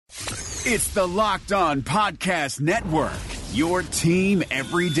It's the Locked On Podcast Network, your team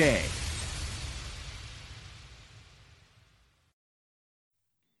every day.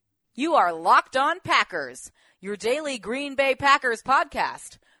 You are Locked On Packers, your daily Green Bay Packers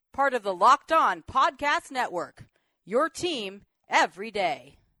podcast, part of the Locked On Podcast Network, your team every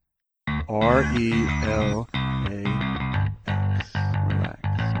day. RELAX. Relax.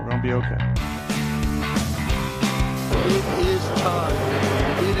 We're going to be okay. It is time.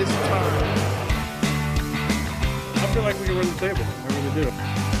 It is time. I feel like we can run the table. I really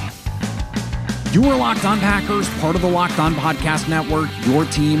do. You are Locked On Packers, part of the Locked On Podcast Network, your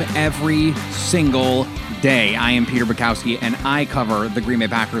team every single day. I am Peter Bukowski, and I cover the Green Bay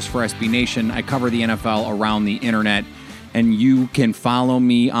Packers for SB Nation. I cover the NFL around the internet, and you can follow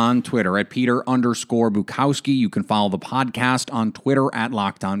me on Twitter at Peter_Bukowski. You can follow the podcast on Twitter at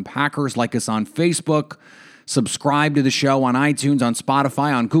Locked On Packers. Like us on Facebook. Subscribe to the show on iTunes, on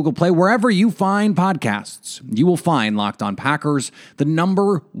Spotify, on Google Play, wherever you find podcasts. You will find Locked On Packers, the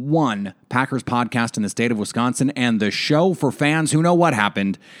number one Packers podcast in the state of Wisconsin, and the show for fans who know what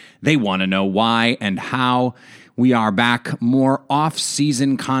happened. They want to know why and how. We are back, more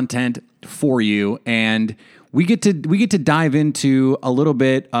off-season content for you, and we get to dive into a little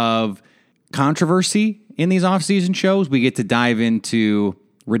bit of controversy in these off-season shows. We get to dive into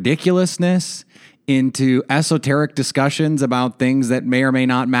ridiculousness, into esoteric discussions about things that may or may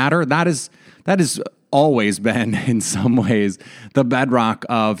not matter. That is always been, in some ways, the bedrock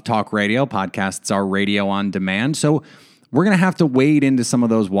of talk radio. Podcasts are radio on demand. So we're going to have to wade into some of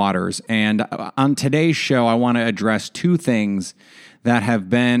those waters. And on today's show, I want to address two things that have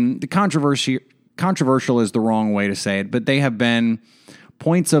been controversial is the wrong way to say it, but they have been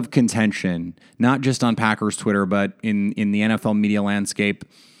points of contention, not just on Packers Twitter, but in the NFL media landscape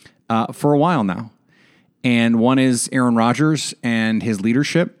for a while now. And one is Aaron Rodgers and his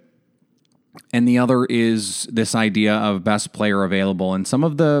leadership, and the other is this idea of best player available. And some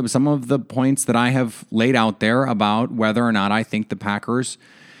of the points that I have laid out there about whether or not I think the Packers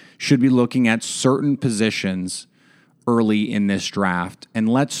should be looking at certain positions early in this draft. And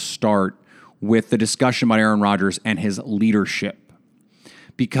let's start with the discussion about Aaron Rodgers and his leadership,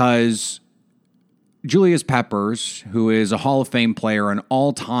 because Julius Peppers, who is a Hall of Fame player, an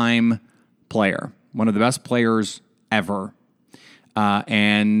all-time player, one of the best players ever,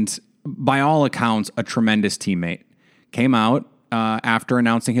 and by all accounts, a tremendous teammate, came out after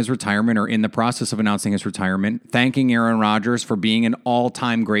announcing his retirement, or in the process of announcing his retirement, thanking Aaron Rodgers for being an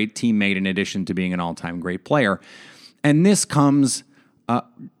all-time great teammate in addition to being an all-time great player. And this comes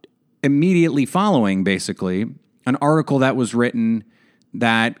immediately following, basically, an article that was written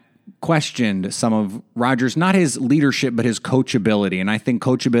that questioned some of Rodgers, not his leadership, but his coachability. And I think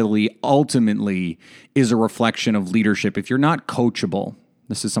coachability ultimately is a reflection of leadership. If you're not coachable,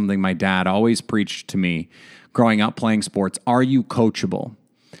 this is something my dad always preached to me growing up playing sports. Are you coachable?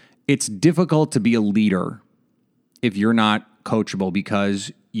 It's difficult to be a leader if you're not coachable,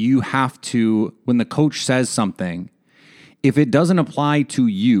 because you have to, when the coach says something, if it doesn't apply to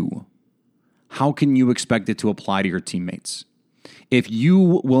you, how can you expect it to apply to your teammates? If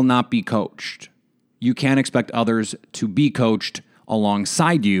you will not be coached, you can't expect others to be coached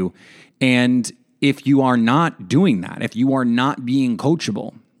alongside you. And if you are not doing that, if you are not being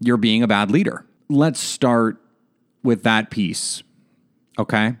coachable, you're being a bad leader. Let's start with that piece,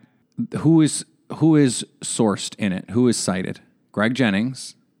 okay? Who is sourced in it? Who is cited? Greg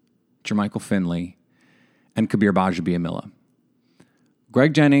Jennings, Jermichael Finley, and Kabir Bajabia-Milla.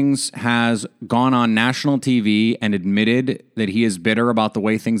 Greg Jennings has gone on national TV and admitted that he is bitter about the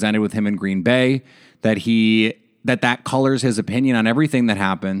way things ended with him in Green Bay, that colors his opinion on everything that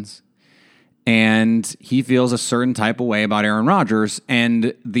happens, and he feels a certain type of way about Aaron Rodgers.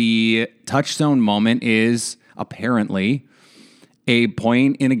 And the touchstone moment is apparently a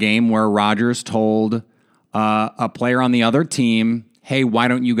point in a game where Rodgers told a player on the other team, hey, why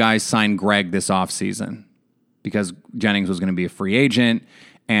don't you guys sign Greg this offseason? Because Jennings was going to be a free agent,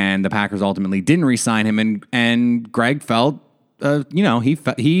 and the Packers ultimately didn't re-sign him. And Greg felt,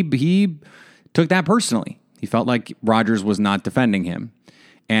 he took that personally. He felt like Rodgers was not defending him,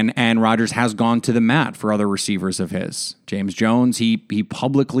 and Rodgers has gone to the mat for other receivers of his. James Jones, he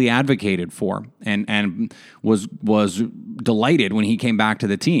publicly advocated for, and was delighted when he came back to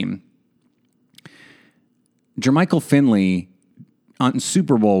the team. Jermichael Finley on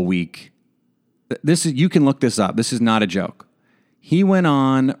Super Bowl week. You can look this up. This is not a joke. He went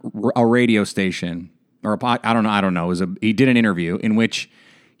on a radio station, or I don't know. He did an interview in which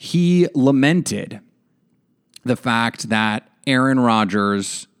he lamented the fact that Aaron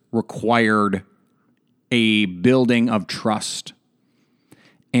Rodgers required a building of trust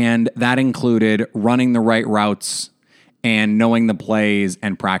And that included running the right routes and knowing the plays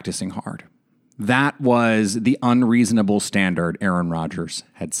and practicing hard. That was the unreasonable standard Aaron Rodgers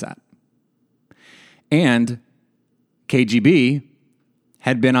had set. And KGB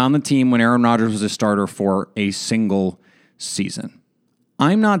had been on the team when Aaron Rodgers was a starter for a single season.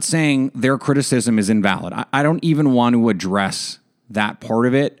 I'm not saying their criticism is invalid. I don't even want to address that part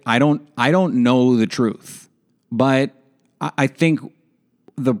of it. I don't know the truth. But I think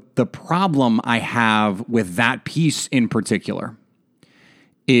the problem I have with that piece in particular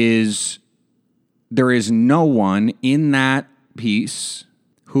is there is no one in that piece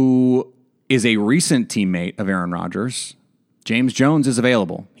who is a recent teammate of Aaron Rodgers. James Jones is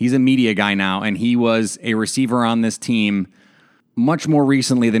available. He's a media guy now, and he was a receiver on this team much more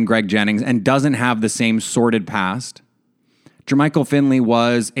recently than Greg Jennings and doesn't have the same sordid past. Jermichael Finley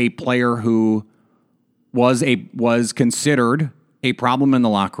was a player who was considered a problem in the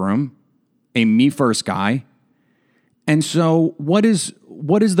locker room, a me-first guy. And so what is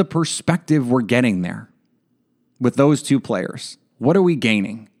the perspective we're getting there with those two players? What are we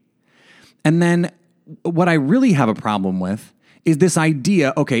gaining? And then what I really have a problem with is this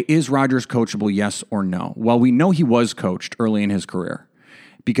idea, okay, is Rodgers coachable, yes or no? Well, we know he was coached early in his career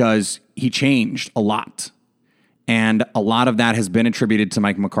because he changed a lot. And a lot of that has been attributed to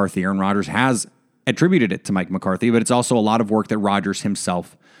Mike McCarthy. Aaron Rodgers has attributed it to Mike McCarthy, but it's also a lot of work that Rodgers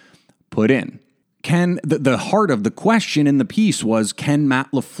himself put in. The heart of the question in the piece was, can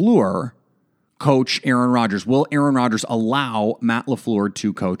Matt LaFleur coach Aaron Rodgers? Will Aaron Rodgers allow Matt LaFleur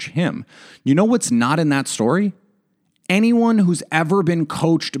to coach him? You know what's not in that story? Anyone who's ever been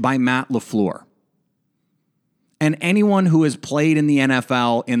coached by Matt LaFleur and anyone who has played in the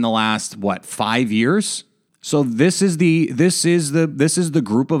NFL in the last, 5 years? So this is the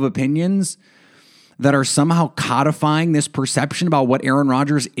group of opinions that are somehow codifying this perception about what Aaron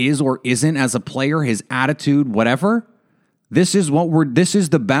Rodgers is or isn't as a player, his attitude, whatever. This is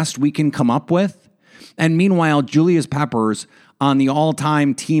the best we can come up with. And meanwhile, Julius Peppers on the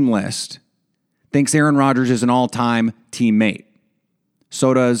all-time team list thinks Aaron Rodgers is an all-time teammate.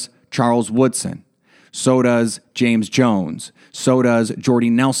 So does Charles Woodson. So does James Jones. So does Jordy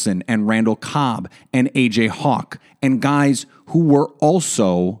Nelson and Randall Cobb and AJ Hawk and guys who were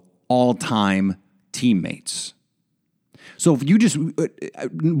also all-time teammates. So if you just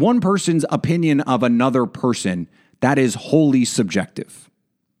one person's opinion of another person, that is wholly subjective.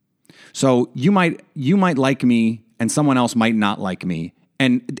 So you might like me and someone else might not like me.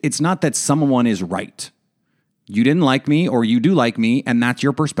 And it's not that someone is right. You didn't like me or you do like me, and that's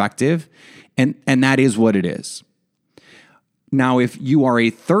your perspective, and that is what it is. Now, if you are a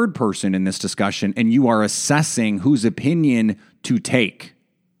third person in this discussion and you are assessing whose opinion to take,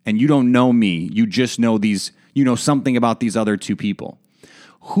 and you don't know me, you just know something about these other two people,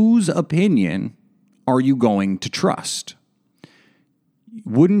 whose opinion are you going to trust?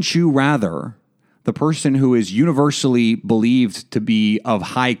 Wouldn't you rather the person who is universally believed to be of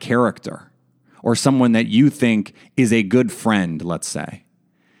high character, or someone that you think is a good friend, let's say,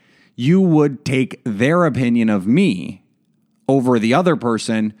 you would take their opinion of me over the other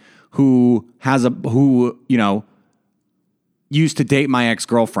person who used to date my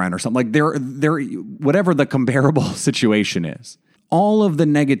ex-girlfriend or something? Like they're whatever the comparable situation is. All of the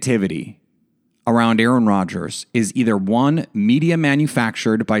negativity around Aaron Rodgers is either one, media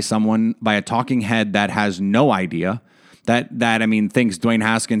manufactured by a talking head that has no idea that thinks Dwayne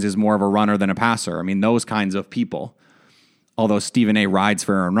Haskins is more of a runner than a passer. Those kinds of people. Although Stephen A. rides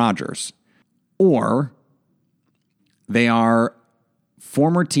for Aaron Rodgers. Or they are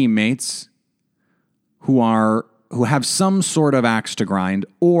former teammates who have some sort of axe to grind,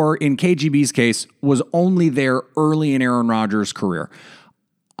 or in KGB's case, was only there early in Aaron Rodgers' career.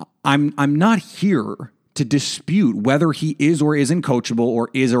 I'm not here to dispute whether he is or isn't coachable or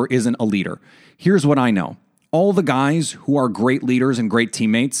isn't a leader. Here's what I know. All the guys who are great leaders and great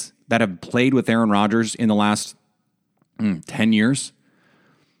teammates that have played with Aaron Rodgers in the last 10 years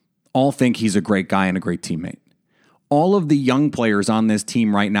all think he's a great guy and a great teammate. All of the young players on this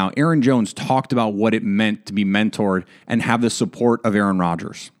team right now, Aaron Jones talked about what it meant to be mentored and have the support of Aaron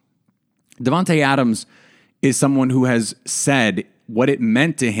Rodgers. Davante Adams is someone who has said what it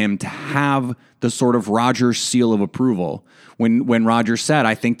meant to him to have the sort of Rodgers seal of approval when Rodgers said,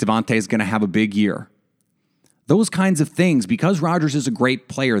 I think Davante is going to have a big year. Those kinds of things, because Rodgers is a great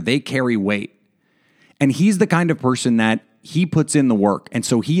player, they carry weight. And he's the kind of person that he puts in the work. And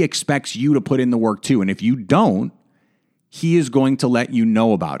so he expects you to put in the work too. And if you don't, he is going to let you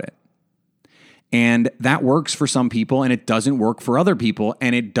know about it. And that works for some people and it doesn't work for other people.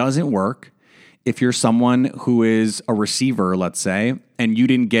 And it doesn't work if you're someone who is a receiver, let's say, and you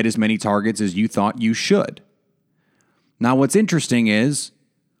didn't get as many targets as you thought you should. Now, what's interesting is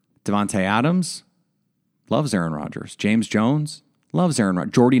Devontae Adams loves Aaron Rodgers. James Jones loves Aaron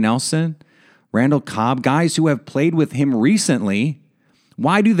Rodgers. Jordy Nelson, Randall Cobb, guys who have played with him recently.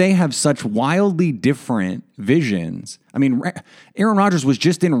 Why do they have such wildly different visions? I mean, Aaron Rodgers was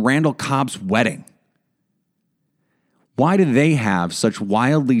just in Randall Cobb's wedding. Why do they have such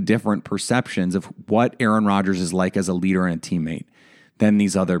wildly different perceptions of what Aaron Rodgers is like as a leader and a teammate than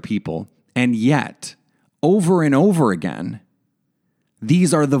these other people? And yet, over and over again,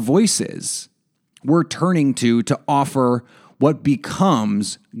 these are the voices we're turning to offer what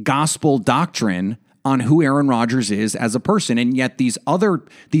becomes gospel doctrine on who Aaron Rodgers is as a person. And yet these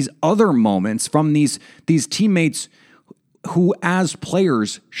other moments from these teammates who as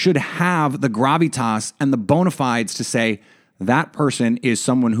players should have the gravitas and the bona fides to say that person is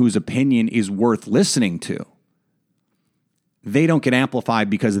someone whose opinion is worth listening to, they don't get amplified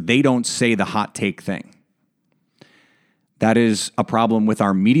because they don't say the hot take thing. That is a problem with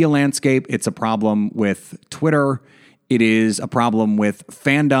our media landscape. It's a problem with Twitter. It is a problem with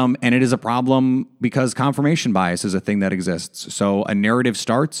fandom, and it is a problem because confirmation bias is a thing that exists. So a narrative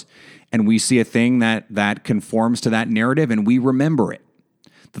starts, and we see a thing that conforms to that narrative, and we remember it.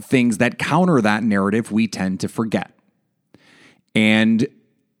 The things that counter that narrative, we tend to forget. And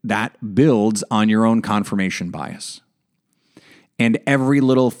that builds on your own confirmation bias. And every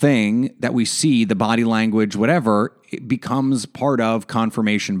little thing that we see, the body language, whatever, it becomes part of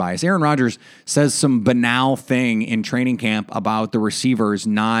confirmation bias. Aaron Rodgers says some banal thing in training camp about the receivers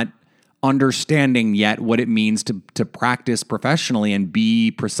not understanding yet what it means to practice professionally and be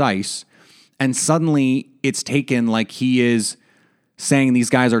precise. And suddenly it's taken like he is saying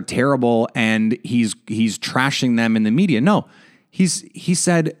these guys are terrible and he's trashing them in the media. No, he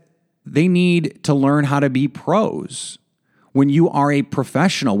said they need to learn how to be pros. When you are a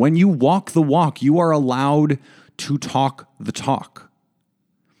professional, when you walk the walk, you are allowed to talk the talk.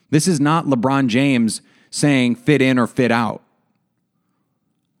 This is not LeBron James saying fit in or fit out,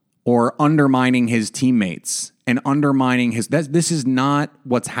 or undermining his teammates and undermining his... This is not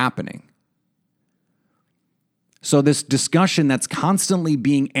what's happening. So this discussion that's constantly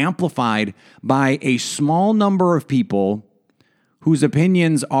being amplified by a small number of people whose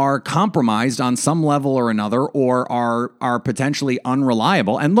opinions are compromised on some level or another, or are potentially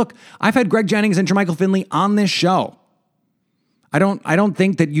unreliable. And look, I've had Greg Jennings and Jermichael Finley on this show. I don't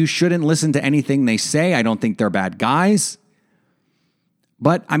think that you shouldn't listen to anything they say. I don't think they're bad guys.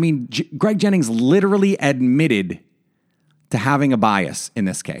 But I mean, Greg Jennings literally admitted to having a bias in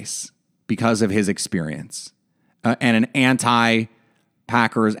this case because of his experience and an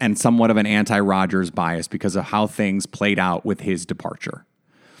anti-Packers and somewhat of an anti-Rodgers bias because of how things played out with his departure.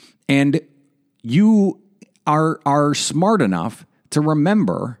 And you are smart enough to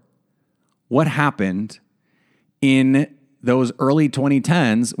remember what happened in those early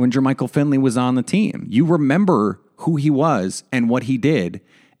 2010s when Jermichael Finley was on the team. You remember who he was and what he did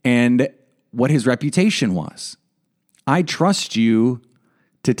and what his reputation was. I trust you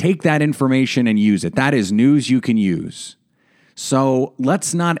to take that information and use it. That is news you can use. So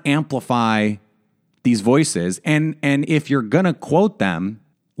let's not amplify these voices. And if you're going to quote them,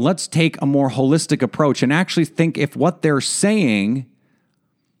 let's take a more holistic approach and actually think if what they're saying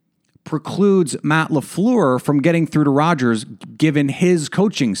precludes Matt LaFleur from getting through to Rodgers given his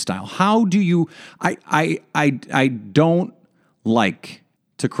coaching style. How do you... I don't like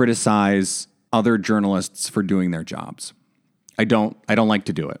to criticize other journalists for doing their jobs. I don't like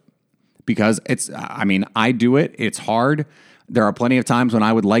to do it because I do it. It's hard. There are plenty of times when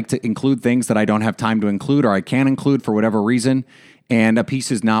I would like to include things that I don't have time to include or I can't include for whatever reason, and a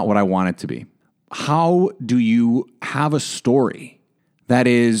piece is not what I want it to be. How do you have a story that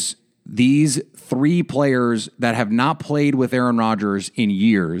is these three players that have not played with Aaron Rodgers in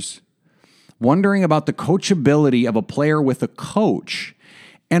years, wondering about the coachability of a player with a coach,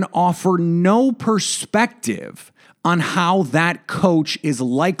 and offer no perspective on how that coach is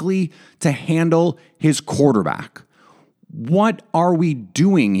likely to handle his quarterback? What are we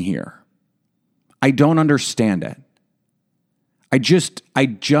doing here? I don't understand it.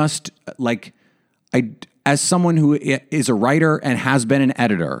 As someone who is a writer and has been an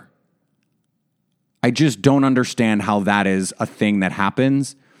editor, I just don't understand how that is a thing that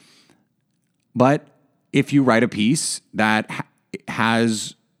happens. But if you write a piece that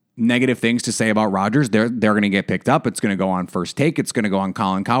has negative things to say about Rodgers, they're going to get picked up. It's going to go on First Take. It's going to go on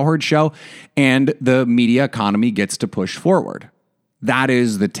Colin Cowherd's show. And the media economy gets to push forward. That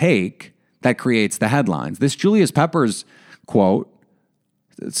is the take that creates the headlines. This Julius Peppers quote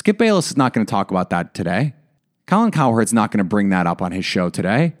Skip Bayless is not going to talk about that today. Colin Cowherd's not going to bring that up on his show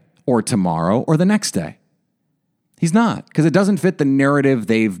today or tomorrow or the next day. He's not, because it doesn't fit the narrative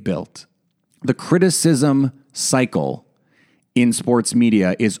they've built. The criticism cycle in sports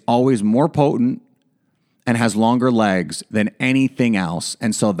media is always more potent and has longer legs than anything else.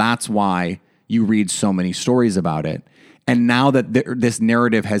 And so that's why you read so many stories about it. And now that this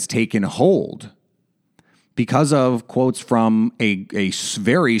narrative has taken hold because of quotes from a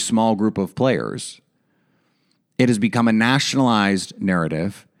very small group of players, it has become a nationalized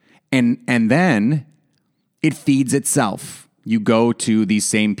narrative. And then it feeds itself. You go to these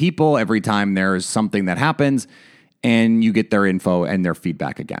same people every time there's something that happens, and you get their info and their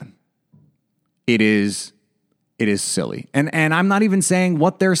feedback again. It is silly. And I'm not even saying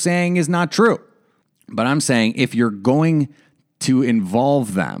what they're saying is not true. But I'm saying if you're going to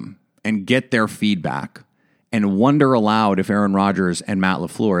involve them and get their feedback and wonder aloud if Aaron Rodgers and Matt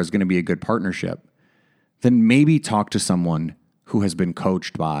LaFleur is going to be a good partnership, then maybe talk to someone who has been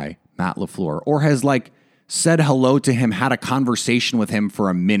coached by Matt LaFleur or has said hello to him, had a conversation with him for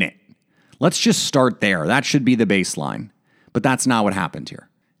a minute. Let's just start there. That should be the baseline. But that's not what happened here.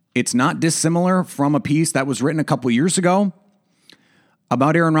 It's not dissimilar from a piece that was written a couple years ago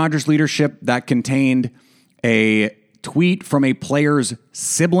about Aaron Rodgers' leadership that contained a tweet from a player's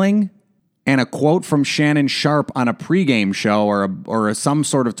sibling and a quote from Shannon Sharpe on a pregame show or some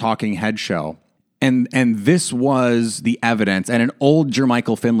sort of talking head show. And this was the evidence, and an old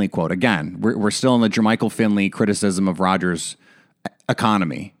Jermichael Finley quote. Again, we're still in the Jermichael Finley criticism of Rodgers'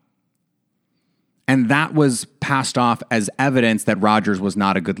 economy. And that was passed off as evidence that Rodgers was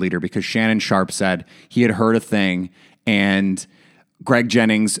not a good leader because Shannon Sharpe said he had heard a thing, and Greg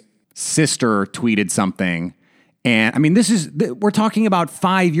Jennings' sister tweeted something. And I mean, we're talking about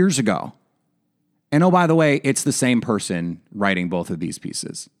 5 years ago. And oh, by the way, it's the same person writing both of these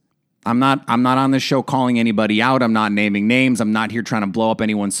pieces. I'm not on this show calling anybody out. I'm not naming names. I'm not here trying to blow up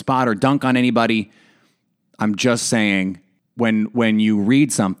anyone's spot or dunk on anybody. I'm just saying when you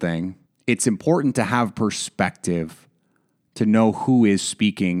read something, it's important to have perspective to know who is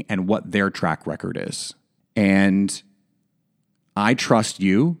speaking and what their track record is. And I trust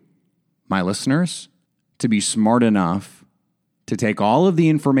you, my listeners, to be smart enough to take all of the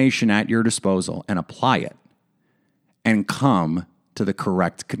information at your disposal and apply it and come to the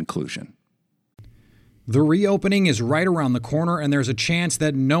correct conclusion. The reopening is right around the corner, and there's a chance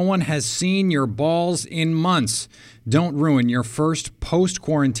that no one has seen your balls in months. Don't ruin your first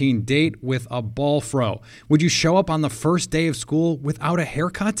post-quarantine date with a ball fro. Would you show up on the first day of school without a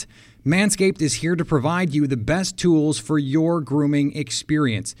haircut? Manscaped is here to provide you the best tools for your grooming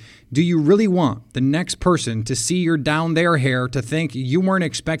experience. Do you really want the next person to see your down there hair to think you weren't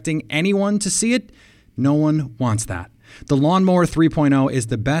expecting anyone to see it? No one wants that. The Lawnmower 3.0 is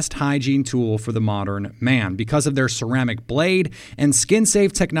the best hygiene tool for the modern man. Because of their ceramic blade and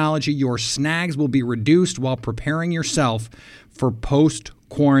skin-safe technology, your snags will be reduced while preparing yourself for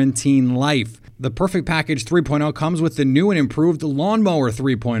post-quarantine life. The Perfect Package 3.0 comes with the new and improved Lawnmower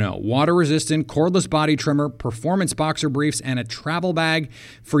 3.0, water-resistant, cordless body trimmer, performance boxer briefs, and a travel bag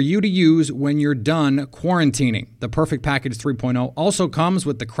for you to use when you're done quarantining. The Perfect Package 3.0 also comes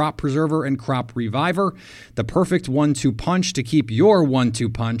with the Crop Preserver and Crop Reviver, the perfect 1-2 punch to keep your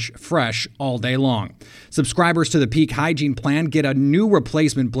 1-2 punch fresh all day long. Subscribers to the Peak Hygiene Plan get a new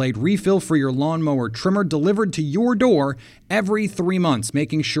replacement blade refill for your lawnmower trimmer delivered to your door every 3 months,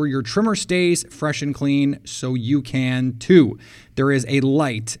 making sure your trimmer stays fresh and clean so you can too. There is a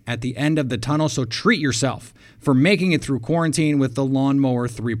light at the end of the tunnel, so treat yourself for making it through quarantine with the Lawnmower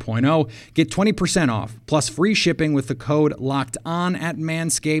 3.0. Get 20% off plus free shipping with the code LOCKEDON at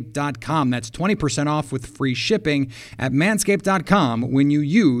manscaped.com. That's 20% off with free shipping at manscaped.com when you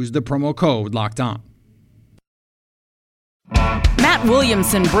use the promo code LOCKEDON. Matt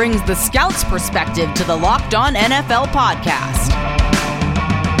Williamson brings the scout's perspective to the Locked On NFL podcast.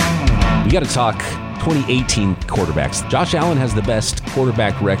 We got to talk 2018 quarterbacks. Josh Allen has the best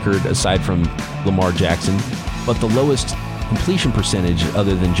quarterback record aside from Lamar Jackson, but the lowest completion percentage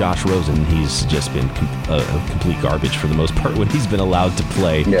other than Josh Rosen. He's just been complete garbage for the most part when he's been allowed to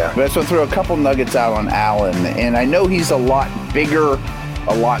play. Yeah, but I just want to throw a couple nuggets out on Allen, and I know he's a lot bigger,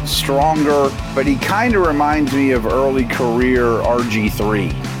 a lot stronger, but he kind of reminds me of early career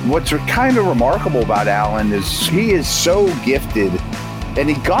RG3. What's kind of remarkable about Allen is he is so gifted, and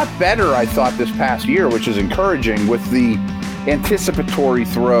he got better, I thought, this past year, which is encouraging with the anticipatory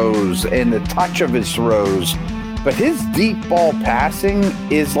throws and the touch of his throws. But his deep ball passing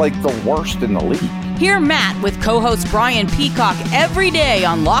is like the worst in the league. Hear Matt with co-host Brian Peacock every day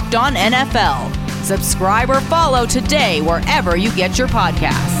on Locked On NFL. Subscribe or follow today wherever you get your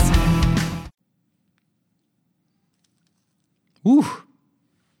podcasts. Whew.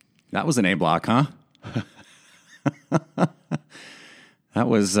 That was an A block, huh? That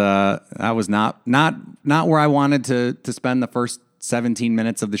was not where I wanted to spend the first 17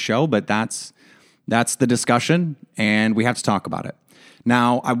 minutes of the show, but that's the discussion, and we have to talk about it.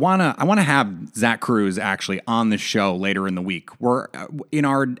 Now, I wanna have Zach Cruz actually on the show later in the week. We're in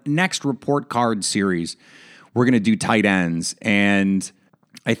our next report card series. We're gonna do tight ends, and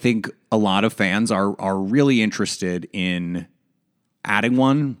I think a lot of fans are really interested in adding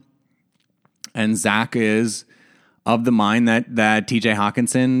one. And Zach is of the mind that TJ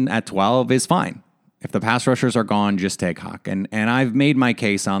Hawkinson at 12 is fine. If the pass rushers are gone, just take Hawk. And I've made my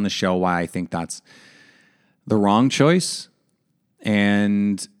case on the show why I think that's the wrong choice.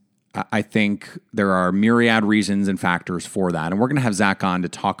 And I think there are myriad reasons and factors for that. And we're going to have Zach on to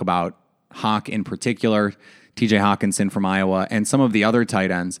talk about Hawk in particular, TJ Hawkinson from Iowa, and some of the other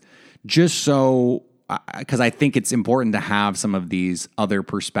tight ends, just so, because I think it's important to have some of these other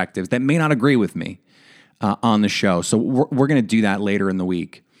perspectives that may not agree with me on the show. So we're going to do that later in the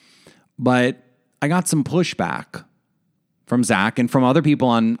week. But I got some pushback from Zach and from other people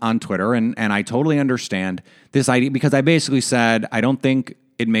on Twitter, and I totally understand this idea, because I basically said, I don't think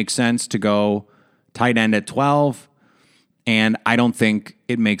it makes sense to go tight end at 12, and I don't think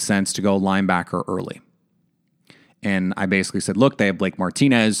it makes sense to go linebacker early. And I basically said, look, they have Blake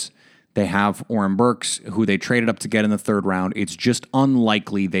Martinez, they have Oren Burks, who they traded up to get in the third round. It's just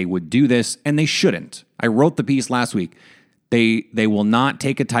unlikely they would do this, and they shouldn't. I wrote the piece last week. They will not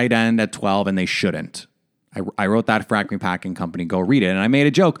take a tight end at 12, and they shouldn't. I wrote that for Acme Packing Company. Go read it. And I made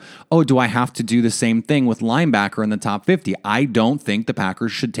a joke. Oh, do I have to do the same thing with linebacker in the top 50? I don't think the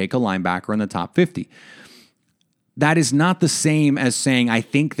Packers should take a linebacker in the top 50. That is not the same as saying I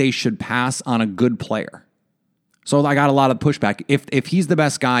think they should pass on a good player. So I got a lot of pushback. If he's the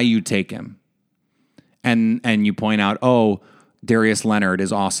best guy, you take him. And you point out, oh, Darius Leonard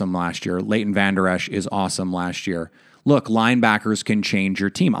is awesome last year. Leighton Vander Esch is awesome last year. Look, linebackers can change your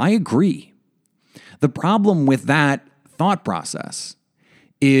team. I agree. The problem with that thought process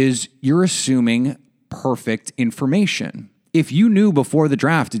is you're assuming perfect information. If you knew before the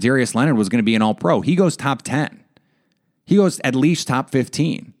draft Darius Leonard was going to be an all-pro, he goes top 10. He goes at least top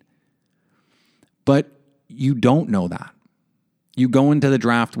 15. But you don't know that. You go into the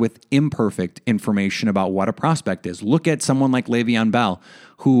draft with imperfect information about what a prospect is. Look at someone like Le'Veon Bell,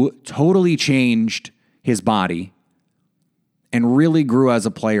 who totally changed his body and really grew as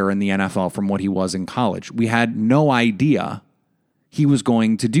a player in the NFL from what he was in college. We had no idea he was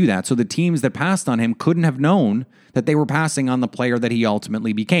going to do that. So the teams that passed on him couldn't have known that they were passing on the player that he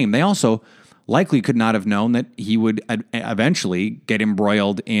ultimately became. They also likely could not have known that he would eventually get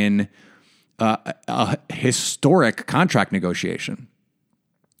embroiled in a historic contract negotiation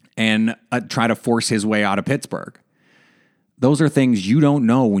and try to force his way out of Pittsburgh. Those are things you don't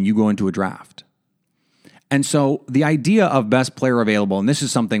know when you go into a draft. And so the idea of best player available, and this is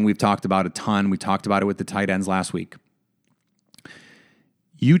something we've talked about a ton. We talked about it with the tight ends last week.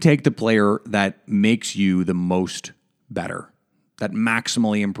 You take the player that makes you the most better, that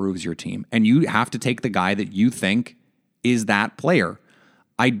maximally improves your team. And you have to take the guy that you think is that player.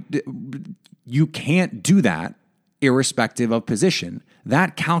 You can't do that irrespective of position.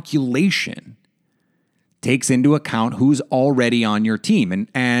 That calculation takes into account who's already on your team.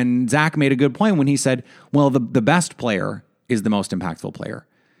 And Zach made a good point when he said, well, the best player is the most impactful player.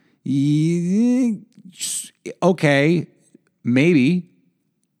 Okay, maybe.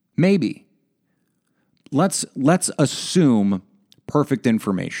 Let's assume perfect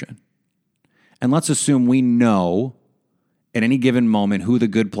information. And let's assume we know at any given moment who the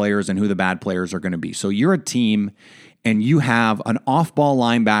good players and who the bad players are going to be. So you're a team and you have an off-ball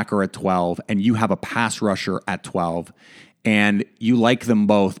linebacker at 12 and you have a pass rusher at 12 and you like them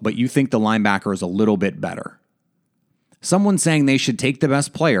both, but you think the linebacker is a little bit better. Someone saying they should take the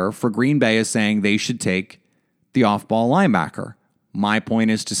best player for Green Bay is saying they should take the off-ball linebacker. My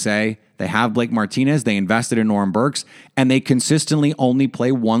point is to say they have Blake Martinez, they invested in Oren Burks, and they consistently only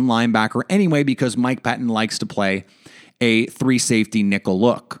play one linebacker anyway because Mike Pettin likes to play a 3-safety nickel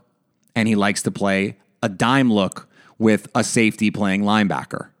look, and he likes to play a dime look with a safety playing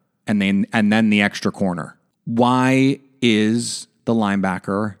linebacker, and then the extra corner. Why is the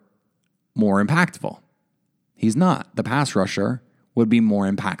linebacker more impactful? He's not. The pass rusher would be more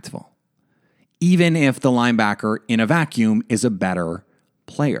impactful, even if the linebacker in a vacuum is a better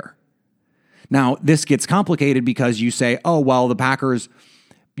player. Now, this gets complicated because you say, oh, well, the Packers,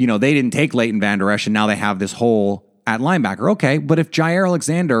 they didn't take Leighton Vander Esch, and now they have this hole at linebacker. Okay, but if Jair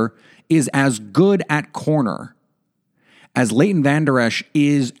Alexander is as good at corner as Leighton Vander Esch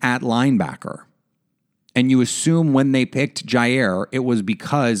is at linebacker, and you assume when they picked Jair, it was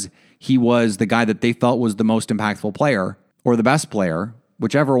because he was the guy that they felt was the most impactful player or the best player,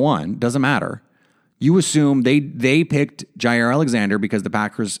 whichever one, doesn't matter. You assume they picked Jair Alexander because the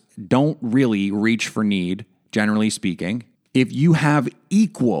Packers don't really reach for need, generally speaking. If you have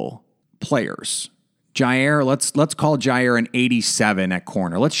equal players, Jair, let's call Jair an 87 at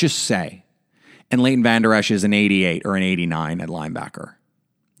corner, let's just say, and Leighton Vander Esch is an 88 or an 89 at linebacker.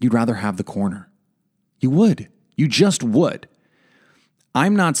 You'd rather have the corner. You would. You just would.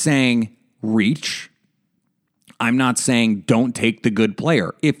 I'm not saying reach. I'm not saying don't take the good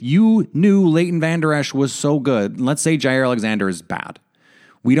player. If you knew Leighton Vander Esch was so good, let's say Jair Alexander is bad.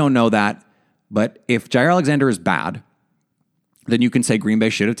 We don't know that, but if Jair Alexander is bad, then you can say Green Bay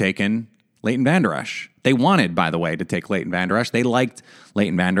should have taken Leighton Vander Esch. They wanted, by the way, to take Leighton Vander Esch. They liked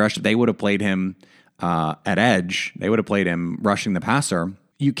Leighton Vander Esch. They would have played him at edge. They would have played him rushing the passer.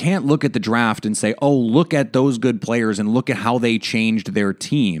 You can't look at the draft and say, oh, look at those good players and look at how they changed their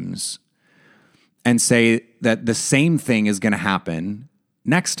teams and say that the same thing is going to happen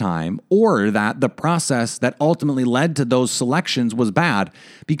next time, or that the process that ultimately led to those selections was bad,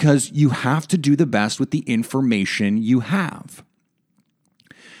 because you have to do the best with the information you have.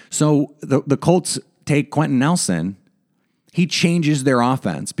 So the Colts take Quentin Nelson. He changes their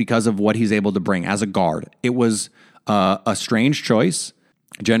offense because of what he's able to bring as a guard. It was a strange choice.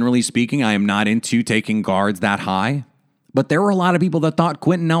 Generally speaking, I am not into taking guards that high, but there were a lot of people that thought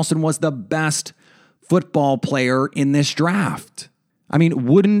Quentin Nelson was the best football player in this draft. I mean,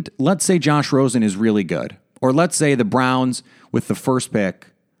 let's say Josh Rosen is really good, or let's say the Browns with the first pick,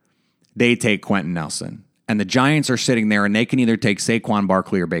 they take Quentin Nelson, and the Giants are sitting there and they can either take Saquon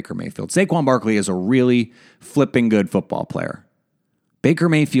Barkley or Baker Mayfield. Saquon Barkley is a really flipping good football player. Baker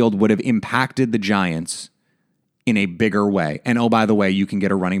Mayfield would have impacted the Giants in a bigger way. And oh, by the way, you can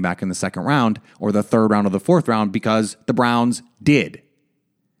get a running back in the second round or the third round or the fourth round because the Browns did.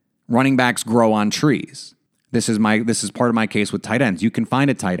 Running backs grow on trees. This is part of my case with tight ends. You can find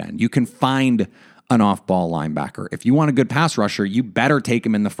a tight end. You can find an off-ball linebacker. If you want a good pass rusher, you better take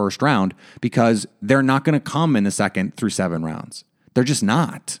him in the first round because they're not going to come in the second through 7 rounds. They're just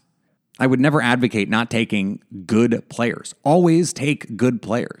not. I would never advocate not taking good players. Always take good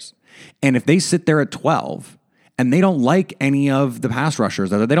players. And if they sit there at 12 and they don't like any of the pass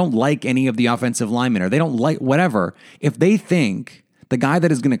rushers, or they don't like any of the offensive linemen, or they don't like whatever, if they think the guy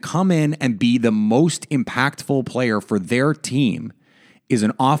that is going to come in and be the most impactful player for their team is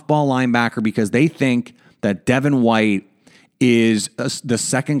an off-ball linebacker because they think that Devin White is the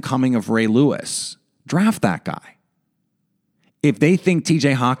second coming of Ray Lewis, draft that guy. If they think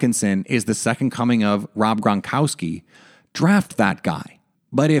TJ Hawkinson is the second coming of Rob Gronkowski, draft that guy.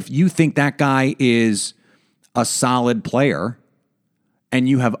 But if you think that guy is a solid player and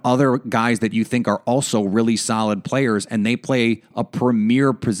you have other guys that you think are also really solid players and they play a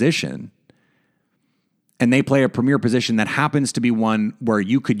premier position, and they play a premier position that happens to be one where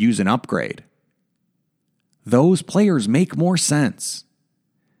you could use an upgrade, those players make more sense.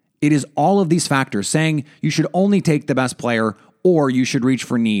 It is all of these factors. Saying you should only take the best player or you should reach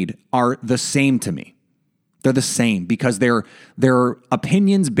for need are the same to me. They're the same because they're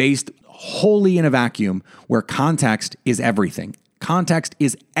opinions based wholly in a vacuum where context is everything. Context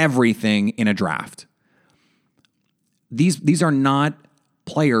is everything in a draft. These are not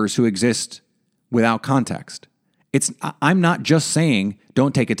players who exist without context. I'm not just saying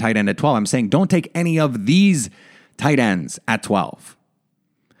don't take a tight end at 12. I'm saying don't take any of these tight ends at 12.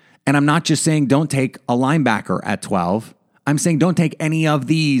 And I'm not just saying don't take a linebacker at 12. I'm saying don't take any of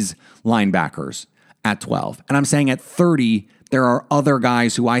these linebackers at 12. And I'm saying at 30, there are other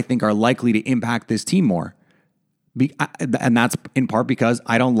guys who I think are likely to impact this team more. And that's in part because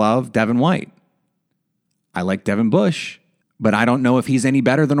I don't love Devin White. I like Devin Bush, but I don't know if he's any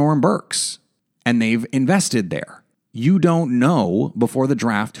better than Oren Burks. And they've invested there. You don't know before the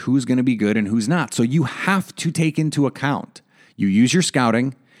draft who's going to be good and who's not. So you have to take into account. You use your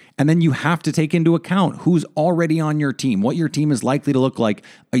scouting, and then you have to take into account who's already on your team, what your team is likely to look like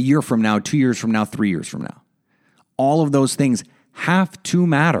a year from now, 2 years from now, 3 years from now. All of those things have to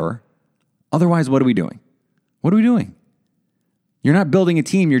matter. Otherwise, what are we doing? What are we doing? You're not building a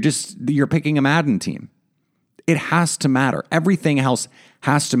team. You're picking a Madden team. It has to matter. Everything else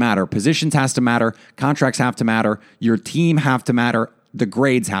has to matter. Positions has to matter. Contracts have to matter. Your team have to matter. The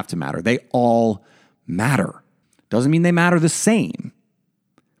grades have to matter. They all matter. Doesn't mean they matter the same,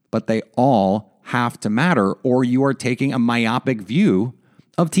 but they all have to matter, or you are taking a myopic view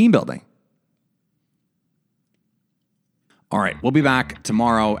of team building. All right, we'll be back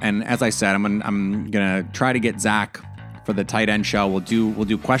tomorrow, and as I said, I'm gonna try to get Zach for the tight end show. We'll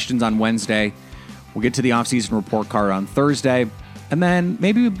do questions on Wednesday. We'll get to the offseason report card on Thursday, and then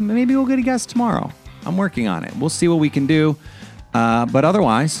maybe we'll get a guest tomorrow. I'm working on it. We'll see what we can do. But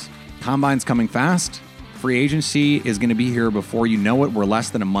otherwise, Combine's coming fast. Free agency is going to be here before you know it. We're less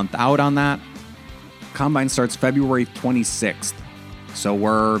than a month out on that. Combine starts February 26th. So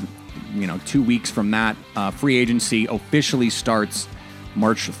we're 2 weeks from that. Free agency officially starts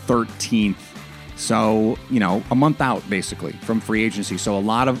March 13th. So, a month out basically from free agency. So a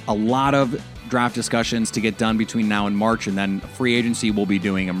lot of draft discussions to get done between now and March, and then free agency will be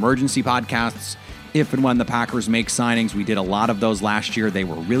doing emergency podcasts if and when the Packers make signings. We did a lot of those last year. They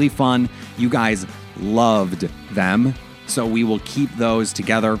were really fun. You guys loved them. So we will keep those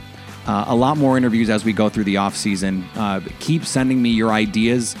together. A lot more interviews as we go through the offseason. Keep sending me your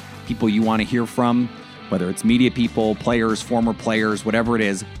ideas, people you want to hear from, whether it's media people, players, former players, whatever it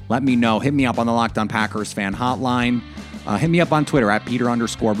is. Let me know. Hit me up on the Locked On Packers fan hotline. Hit me up on Twitter at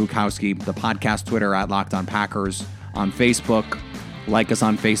Peter_Bukowski, the podcast Twitter at Locked On Packers, on Facebook. Like us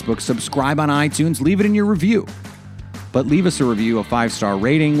on Facebook. Subscribe on iTunes. Leave it in your review. But leave us a review. A 5-star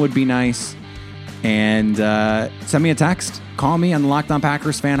rating would be nice. And send me a text. Call me on the Locked On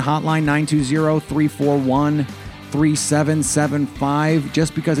Packers fan hotline, 920-341-3775.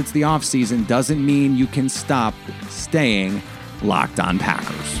 Just because it's the offseason doesn't mean you can stop staying Locked On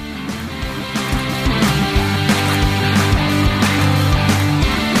Packers.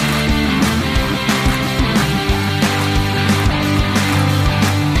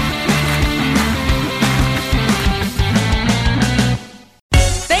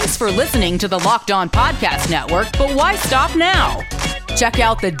 For listening to the Locked On Podcast Network, but why stop now? Check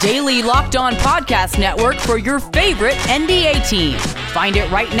out the daily Locked On Podcast Network for your favorite NBA team. Find it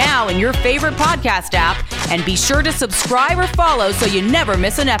right now in your favorite podcast app, and be sure to subscribe or follow so you never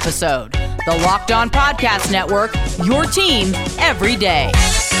miss an episode. The Locked On Podcast Network, your team every day.